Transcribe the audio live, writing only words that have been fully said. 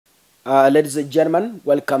Ladies and gentlemen,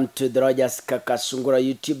 welcome to the Rogers Kakasungura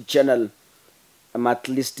YouTube channel. I'm at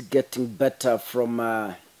least getting better from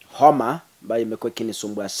homa ambayo imekuwa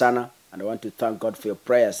ikinisumbua sana, and I want to thank God for your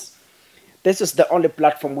prayers. This is the only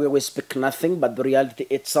platform where we speak nothing but the reality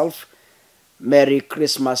itself. Merry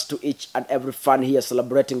Christmas to each and every fan here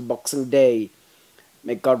celebrating Boxing Day.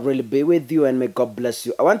 May God really be with you and may God bless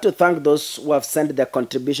you. I want to thank those who have sent their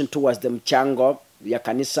contribution towards the mchango ya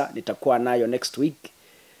kanisa. Nitakuwa nayo next week.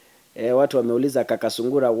 Watu wameuliza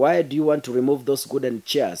Kakasungura, why do you want to remove those wooden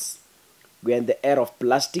chairs? We are in the era of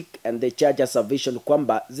plastic, and the church has a vision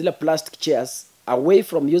kwamba zile plastic chairs, away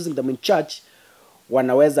from using them in church,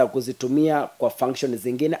 wanaweza kuzitumia kwa function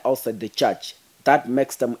zingine outside the church. That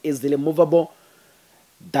makes them easily movable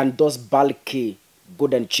than those bulky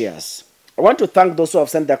wooden chairs. I want to thank those who have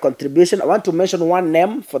sent their contribution. I want to mention one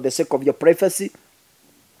name for the sake of your privacy.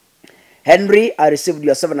 Henry, I received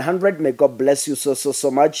your 700. May God bless you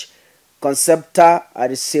so much. Concepta, I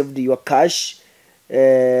received your cash.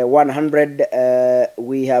 100.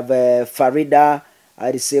 We have Farida,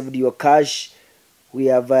 I received your cash. We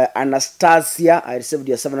have Anastasia, I received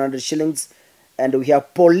your 700 shillings. And we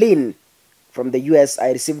have Pauline from the US,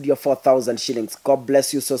 I received your 4,000 shillings. God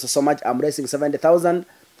bless you so much. I'm raising 70,000.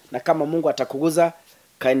 Na kama Mungu atakuguza,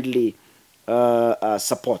 kindly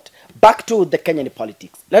support. Back to the Kenyan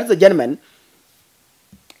politics. Ladies and gentlemen,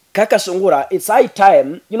 Kakasungura, it's high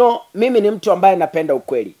time, you know, mimi ni mtu ambaye napenda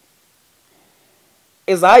ukweli.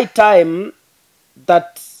 It's high time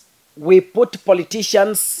that we put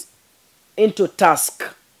politicians into task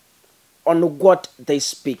on what they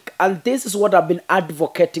speak. And this is what I've been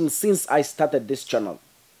advocating since I started this channel.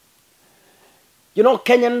 You know,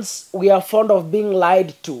 Kenyans, we are fond of being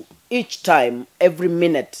lied to each time, every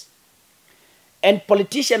minute. And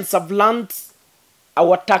politicians have learned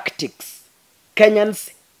our tactics. Kenyans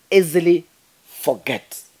easily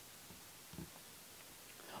forget.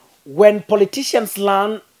 When politicians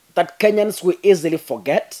learn that Kenyans will easily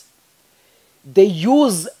forget, they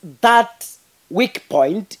use that weak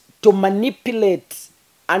point to manipulate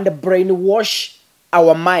and brainwash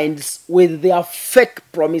our minds with their fake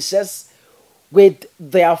promises, with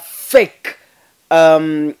their fake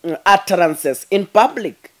utterances in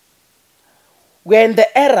public. We're in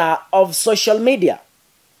the era of social media.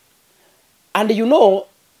 And you know,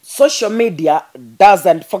 social media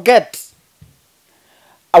doesn't forget.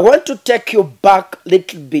 I want to take you back a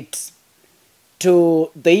little bit to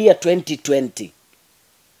the year 2020.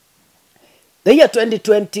 The year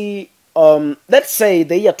 2020, let's say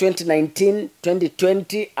the year 2019,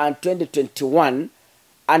 2020, and 2021,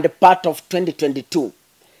 and part of 2022.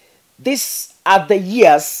 These are the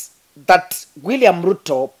years that William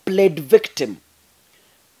Ruto played victim.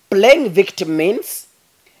 Playing victim means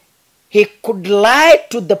he could lie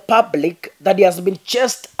to the public that he has been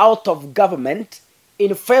chased out of government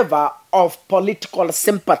in favor of political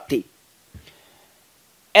sympathy.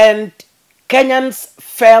 And Kenyans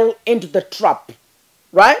fell into the trap,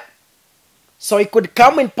 right? So he could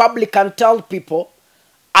come in public and tell people,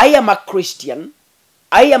 I am a Christian,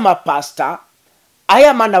 I am a pastor, I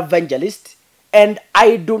am an evangelist, and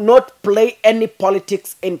I do not play any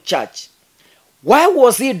politics in church. Why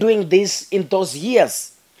was he doing this in those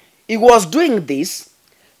years? He was doing this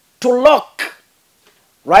to lock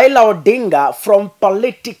Raila Odinga from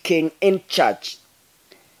politicking in church.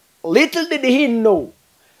 Little did he know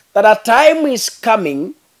that a time is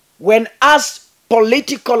coming when us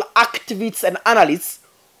political activists and analysts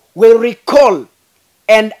will recall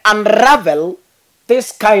and unravel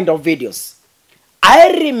this kind of videos.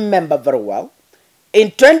 I remember very well,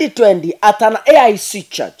 in 2020 at an AIC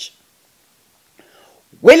church,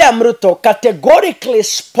 William Ruto categorically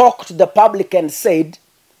spoke to the public and said,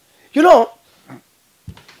 you know,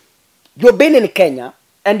 you've been in Kenya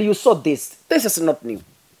and you saw this. This is not new.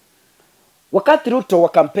 Wakati Ruto wa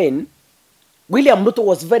campaign, William Ruto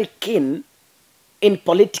was very keen in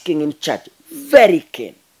politicking in church. Very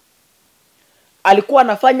keen. Alikuwa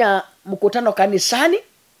anafanya mkutano kanisani,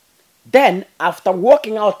 then after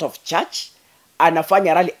walking out of church,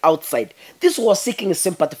 anafanya rally outside. This was seeking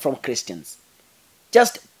sympathy from Christians.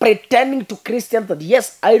 Just pretending to Christians that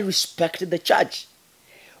yes, I respect the church.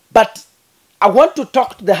 But I want to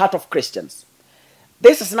talk to the heart of Christians.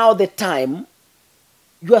 This is now the time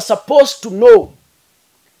you are supposed to know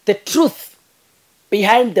the truth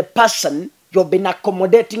behind the person you've been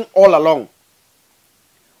accommodating all along.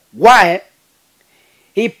 Why?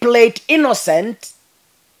 He played innocent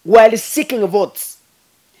while seeking votes.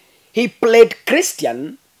 He played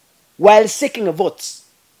Christian while seeking votes.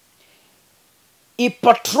 He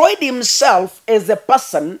portrayed himself as a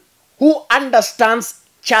person who understands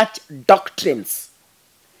church doctrines.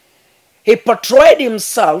 he portrayed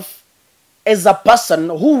himself as a person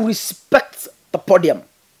who respects the podium.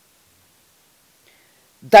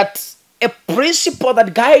 That a principle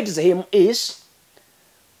that guides him is,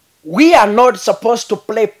 we are not supposed to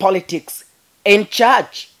play politics in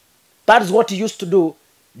church. That is what he used to do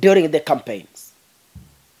during the campaigns.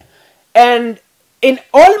 And in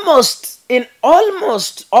almost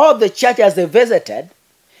all the churches they visited,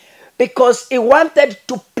 because he wanted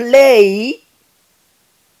to play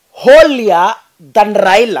holier than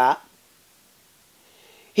Raila,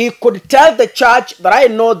 he could tell the church that, I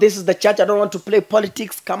know this is the church, I don't want to play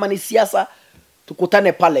politics, kama ni siasa,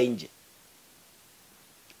 tukutane pale nje.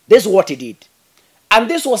 This is what he did. And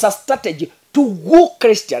this was a strategy to woo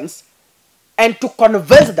Christians and to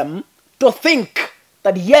convince them to think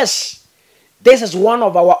that, yes, this is one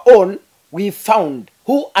of our own we found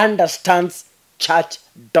who understands church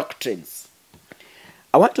doctrines.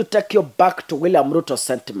 I want to take you back to William Ruto's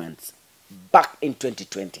sentiments back in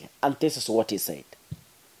 2020. And this is what he said.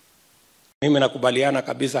 Mimi nakubaliana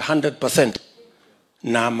kabisa 100%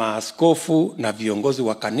 na maaskofu na viongozi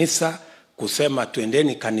wa kanisa kusema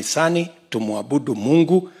tuendeni kanisani, tumuabudu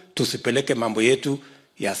Mungu, tusipeleke mambo yetu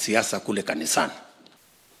ya siasa kule kanisani.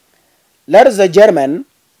 Ladies and gentlemen,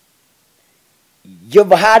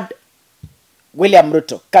 you've heard William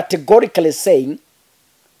Ruto categorically saying,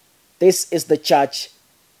 this is the church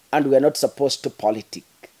and we are not supposed to politic.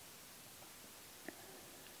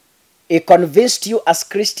 He convinced you as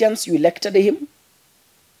Christians, you elected him.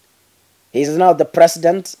 He is now the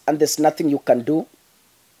president and there's nothing you can do.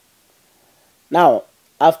 Now,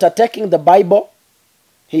 after taking the Bible,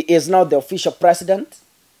 he is now the official president.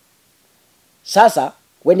 Sasa,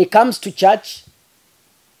 when he comes to church,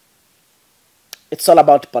 it's all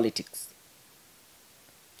about politics.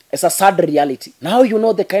 It's a sad reality. Now you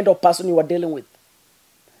know the kind of person you are dealing with.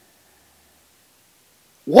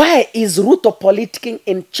 Why is Ruto politicking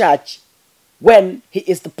in church when he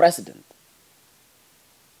is the president?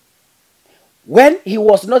 When he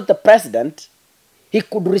was not the president, he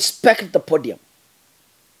could respect the podium.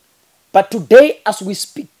 But today, as we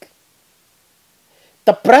speak,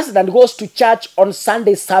 the president goes to church on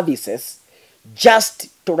Sunday services just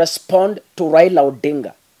to respond to Raila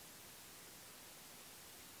Odinga.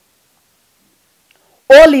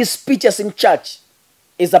 All his speeches in church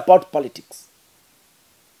is about politics.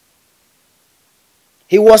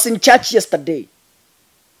 He was in church yesterday.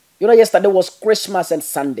 You know, yesterday was Christmas and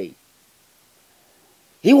Sunday.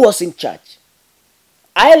 He was in church.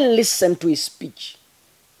 I listened to his speech.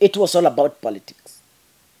 It was all about politics.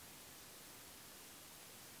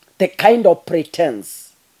 The kind of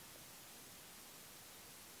pretense,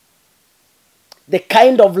 the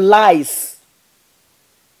kind of lies,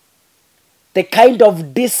 the kind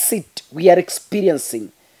of deceit we are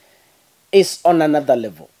experiencing is on another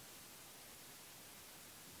level.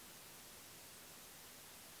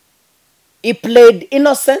 He played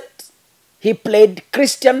innocent, he played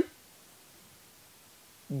Christian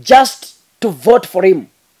just to vote for him.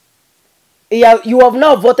 You have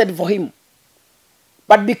now voted for him.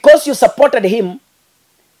 But because you supported him,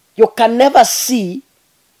 you can never see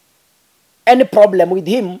any problem with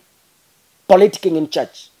him politicking in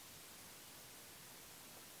church.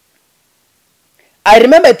 I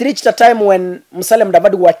remember it reached a time when Musalia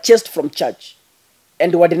Mudavadi were chased from church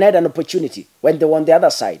and were denied an opportunity when they were on the other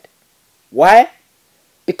side. Why?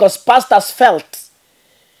 Because pastors felt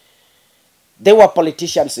they were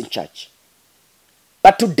politicians in church.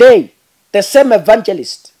 But today, the same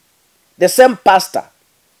evangelist, the same pastor,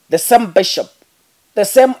 the same bishop, the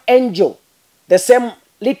same angel, the same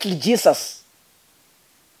little Jesus,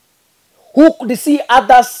 who could see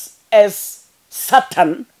others as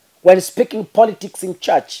Satan when speaking politics in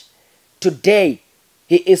church, today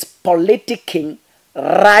he is politicking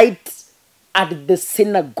right at the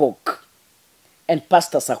synagogue. And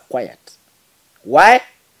pastors are quiet. Why?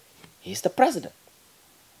 He's the president.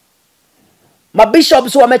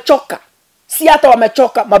 Mabishops wamechoka. Si hata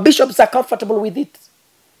wamechoka. Mabishops are comfortable with it.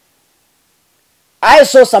 I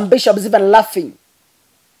saw some bishops even laughing.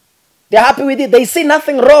 They're happy with it. They see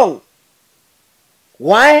nothing wrong.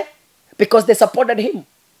 Why? Because they supported him.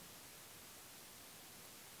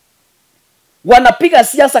 Wanapiga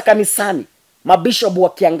siasa kanisani. Mabishop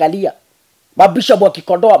wakiangalia. Mabishop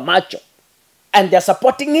wakikodoa macho. And they're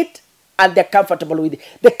supporting it, and they're comfortable with it.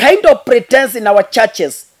 The kind of pretense in our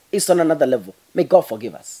churches is on another level. May God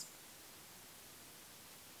forgive us.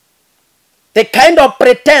 The kind of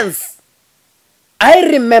pretense.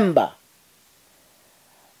 I remember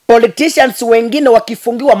politicians wengine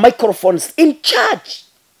wakifungiwa microphones in church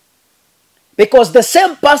because the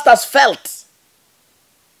same pastors felt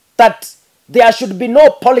that there should be no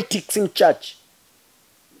politics in church.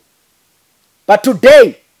 But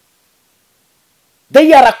today,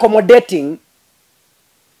 they are accommodating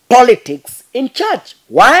politics in church.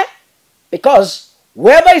 Why? Because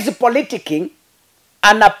whoever is politicking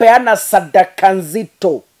anapeana sadaka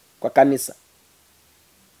nzito kwa kanisa.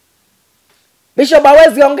 Bishop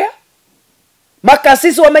hawezi ongea?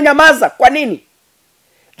 Makasisi wamenyamaza. Kwa nini?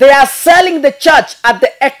 They are selling the church at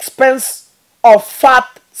the expense of fat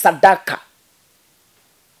sadaka.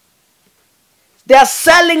 They are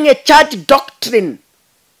selling a church doctrine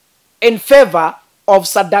in favor of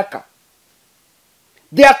sadaka.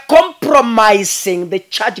 They are compromising the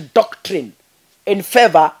church doctrine in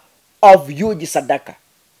favor of huge sadaka.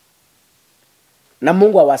 Na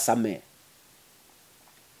Mungu awasamehe.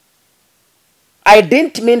 I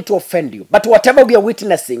didn't mean to offend you, but whatever we are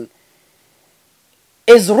witnessing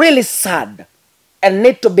is really sad and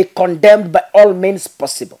need to be condemned by all means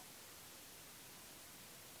possible.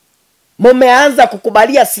 Mumeanza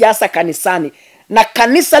kukubalia siasa kanisani na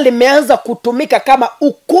kanisa limeanza kutumika kama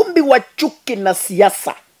ukumbi wa chuki na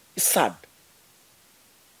siasa. It's sad.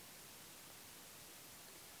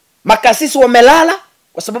 Makasisi wamelala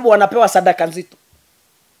kwa sababu wanapewa sadaka nzito.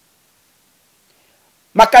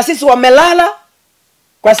 Makasisi wamelala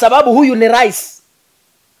kwa sababu huyu ni rais.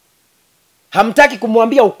 Hamtaki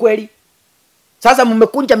kumwambia ukweli. Sasa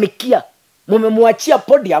mumekunja mikia, mumemwachia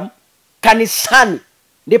podium kanisani,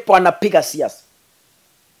 ndipo anapiga siasa.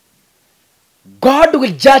 God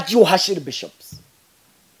will judge you harshly, bishops.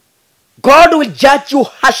 God will judge you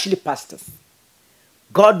harshly, pastors.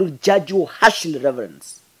 God will judge you harshly,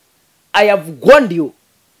 reverends. I have warned you.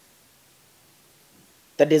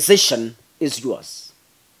 The decision is yours.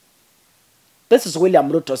 This is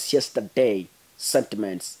William Ruto's yesterday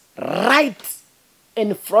sentiments right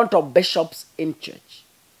in front of bishops in church.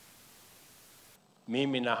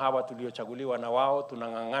 Mimi na hawa tuliochaguliwa na wao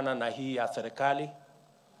tunang'ang'ana na hii ya serikali.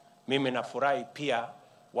 Mimi nafurahi pia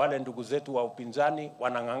wale ndugu zetu wa upinzani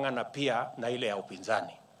wanang'ang'ana pia na ile ya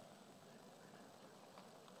upinzani.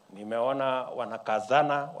 Nimeona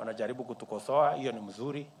wanakazana, wanajaribu kutukosoa, hiyo ni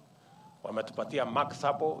mzuri. Wametupatia max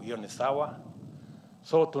hapo, hiyo ni sawa.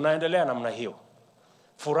 So tunaendelea namna hiyo.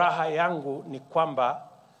 Furaha yangu ni kwamba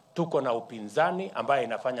tuko na upinzani ambaye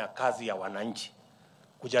inafanya kazi ya wananchi.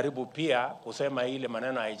 Kujaribu pia kusema ile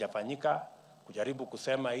maneno haijafanyika, kujaribu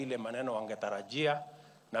kusema ile maneno wangetarajia,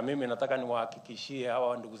 na mimi nataka niwahakikishie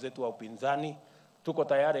hawa ndugu zetu wa upinzani tuko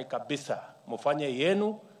tayari kabisa. Mfanye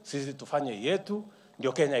yenu, sisi tufanye yetu,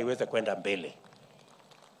 ndio Kenya iweze kwenda mbele.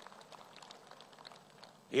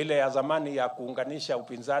 Ile ya zamani ya kuunganisha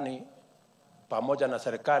upinzani pamoja na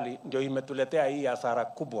serikali ndio imetuletea hii hasara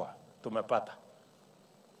kubwa tumepata.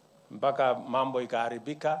 Mpaka mambo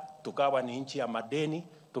ikaharibika, tukawa ni nchi ya madeni,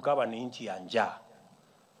 tukawa ni nchi ya njaa.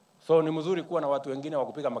 So ni mzuri kuwa na watu wengine wa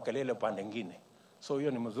kupiga makelele upande mwingine. So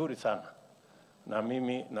hiyo ni mzuri sana. Na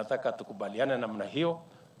mimi nataka tukubaliane namna hiyo,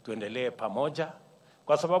 tuendelee pamoja,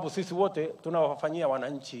 kwa sababu sisi wote tunawafanyia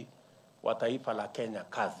wananchi wa taifa la Kenya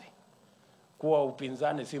kazi. Kuwa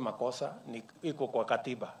upinzani si makosa, ni iko kwa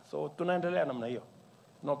katiba. So tunaendelea namna hiyo.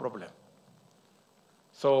 No problem.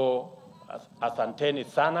 So asanteni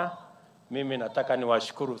sana. Mimi nataka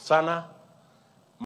niwashukuru sana.